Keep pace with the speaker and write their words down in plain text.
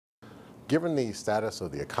given the status of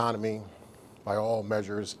the economy, by all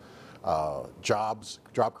measures, job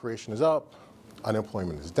creation is up,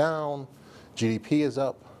 unemployment is down, GDP is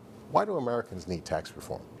up. Why do Americans need tax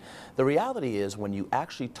reform? The reality is, when you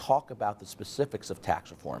actually talk about the specifics of tax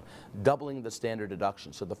reform, doubling the standard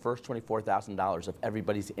deduction, so the first $24,000 of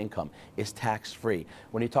everybody's income is tax-free.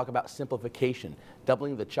 When you talk about simplification,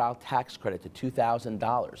 doubling the child tax credit to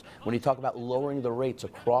 $2,000. When you talk about lowering the rates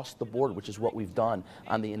across the board, which is what we've done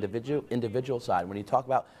on the individual side. When you talk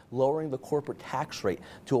about lowering the corporate tax rate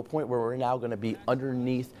to a point where we're now going to be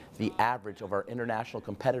underneath the average of our international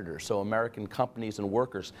competitors, so American companies and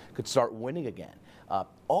workers could start winning again.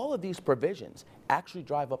 All of these provisions actually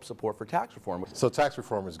drive up support for tax reform. So tax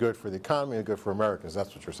reform is good for the economy and good for Americans,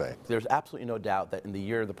 that's what you're saying? There's absolutely no doubt that in the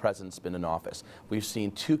year the president's been in office, we've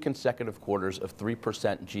seen 2 consecutive quarters of 3%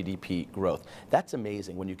 GDP growth. That's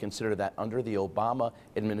amazing when you consider that under the Obama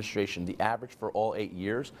administration, the average for all 8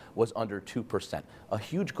 years was under 2%. A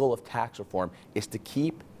huge goal of tax reform is to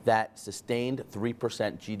keep that sustained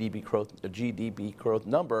 3% GDP growth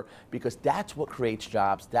number, because that's what creates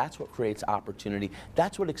jobs, that's what creates opportunity,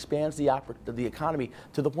 that's what expands the economy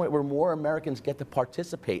to the point where more Americans get to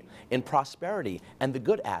participate in prosperity and the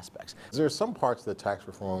good aspects. There are some parts of the tax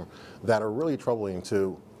reform that are really troubling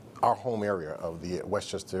to our home area of the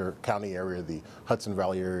Westchester County area, the Hudson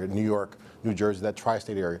Valley area, New York, New Jersey, that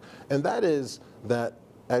tri-state area. And that is that,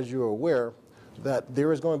 as you're aware, that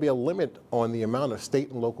there is going to be a limit on the amount of state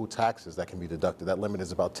and local taxes that can be deducted. That limit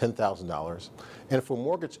is about $10,000. And for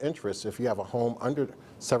mortgage interest, if you have a home under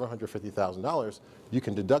 $750,000, you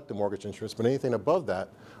can deduct the mortgage interest, but anything above that,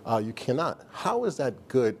 you cannot. How is that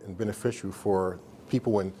good and beneficial for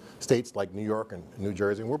people in states like New York and New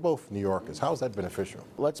Jersey? And we're both New Yorkers. How is that beneficial?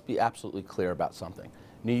 Let's be absolutely clear about something.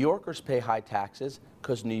 New Yorkers pay high taxes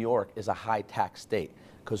because New York is a high tax state,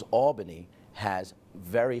 because Albany has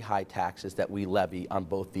very high taxes that we levy on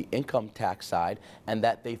both the income tax side and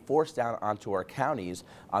that they force down onto our counties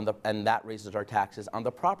and that raises our taxes on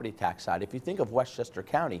the property tax side. If you think of Westchester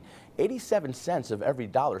County, 87 cents of every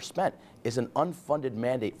dollar spent is an unfunded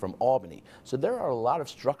mandate from Albany. So there are a lot of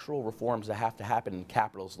structural reforms that have to happen in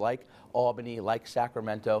capitals like Albany, like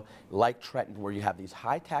Sacramento, like Trenton, where you have these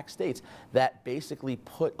high tax states that basically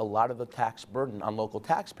put a lot of the tax burden on local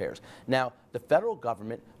taxpayers. Now, the federal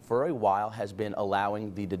government for a while has been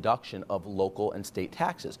allowing the deduction of local and state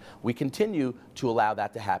taxes. We continue to allow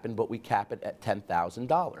that to happen, but we cap it at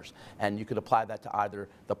 $10,000. And you could apply that to either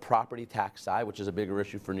the property tax side, which is a bigger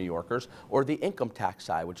issue for New Yorkers, or the income tax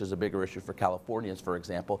side, which is a bigger issue for Californians, for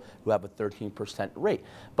example, who have a 13% rate.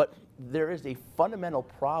 But there is a fundamental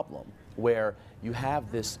problem where you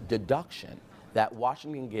have this deduction that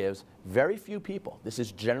Washington gives very few people. This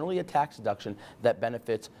is generally a tax deduction that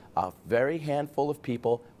benefits a very handful of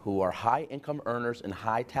people who are high income earners in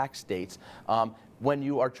high tax states when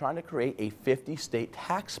you are trying to create a 50-state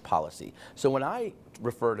tax policy. So when I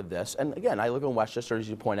refer to this, and again, I live in Westchester, as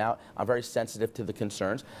you point out, I'm very sensitive to the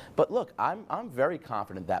concerns, but look, I'm very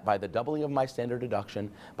confident that by the doubling of my standard deduction,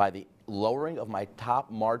 by the lowering of my top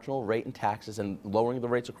marginal rate in taxes and lowering the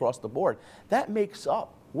rates across the board, that makes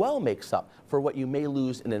up for what you may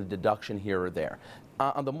lose in a deduction here or there.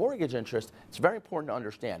 On the mortgage interest, it's very important to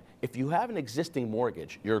understand, if you have an existing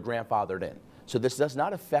mortgage, you're grandfathered in. So this does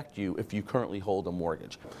not affect you if you currently hold a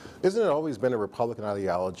mortgage. Isn't it always been a Republican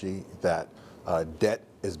ideology that debt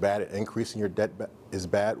is bad, and increasing your debt is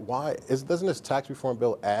bad? Why? Doesn't this tax reform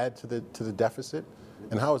bill add to the deficit?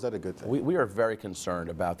 And how is that a good thing? We are very concerned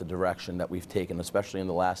about the direction that we've taken, especially in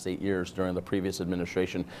the last 8 years during the previous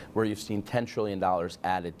administration, where you've seen $10 trillion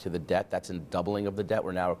added to the debt. That's a doubling of the debt.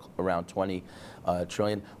 We're now around 20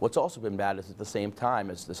 trillion. What's also been bad is at the same time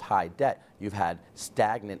as this high debt, you've had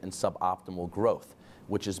stagnant and suboptimal growth,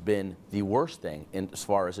 which has been the worst thing as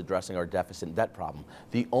far as addressing our deficit and debt problem.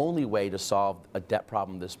 The only way to solve a debt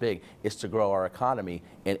problem this big is to grow our economy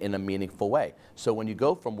in a meaningful way. So when you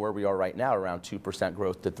go from where we are right now, around 2%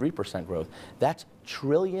 growth to 3% growth, that's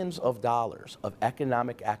trillions of dollars of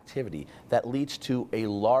economic activity that leads to a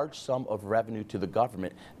large sum of revenue to the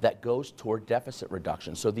government that goes toward deficit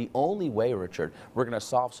reduction. So the only way, Richard, we're going to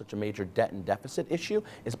solve such a major debt and deficit issue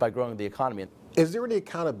is by growing the economy. Is there any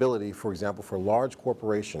accountability, for example, for large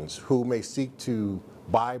corporations who may seek to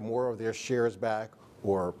buy more of their shares back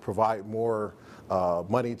or provide more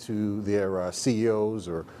money to their CEOs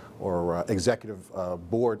or executive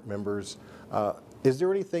board members? Is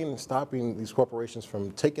there anything stopping these corporations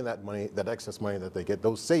from taking that money, that excess money that they get,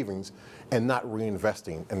 those savings, and not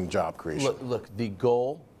reinvesting in job creation? Look, the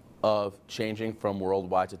goal of changing from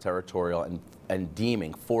worldwide to territorial and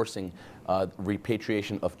forcing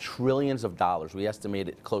repatriation of trillions of dollars. We estimate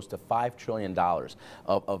it close to $5 trillion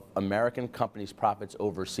of American companies' profits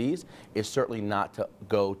overseas is certainly not to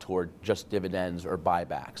go toward just dividends or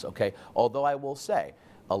buybacks, okay? Although I will say,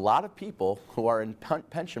 a lot of people who are in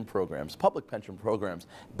pension programs, public pension programs,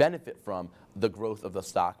 benefit from the growth of the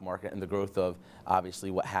stock market and the growth of,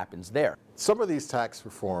 obviously, what happens there. Some of these tax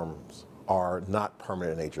reforms are not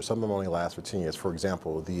permanent in nature. Some of them only last for 10 years. For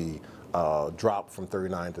example, the drop from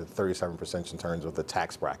 39 to 37% in terms of the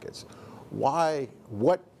tax brackets. Why?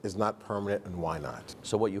 What is not permanent and why not?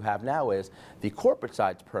 So what you have now is the corporate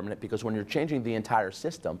side's permanent, because when you're changing the entire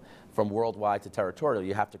system from worldwide to territorial,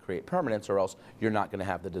 you have to create permanence or else you're not going to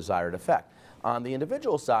have the desired effect. On the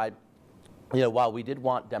individual side, while we did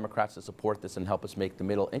want Democrats to support this and help us make the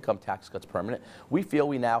middle income tax cuts permanent, we feel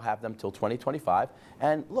we now have them till 2025.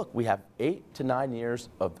 And look, we have 8 to 9 years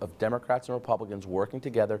of Democrats and Republicans working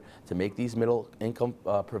together to make these middle income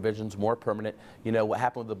provisions more permanent. What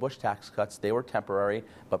happened with the Bush tax cuts, they were temporary,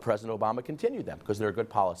 but President Obama continued them because they're a good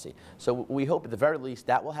policy. So we hope at the very least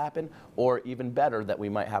that will happen, or even better, that we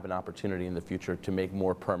might have an opportunity in the future to make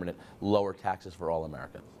more permanent, lower taxes for all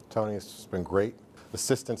Americans. Tony, it's been great.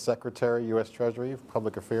 Assistant Secretary, U.S. Treasury,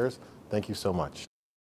 Public Affairs, thank you so much.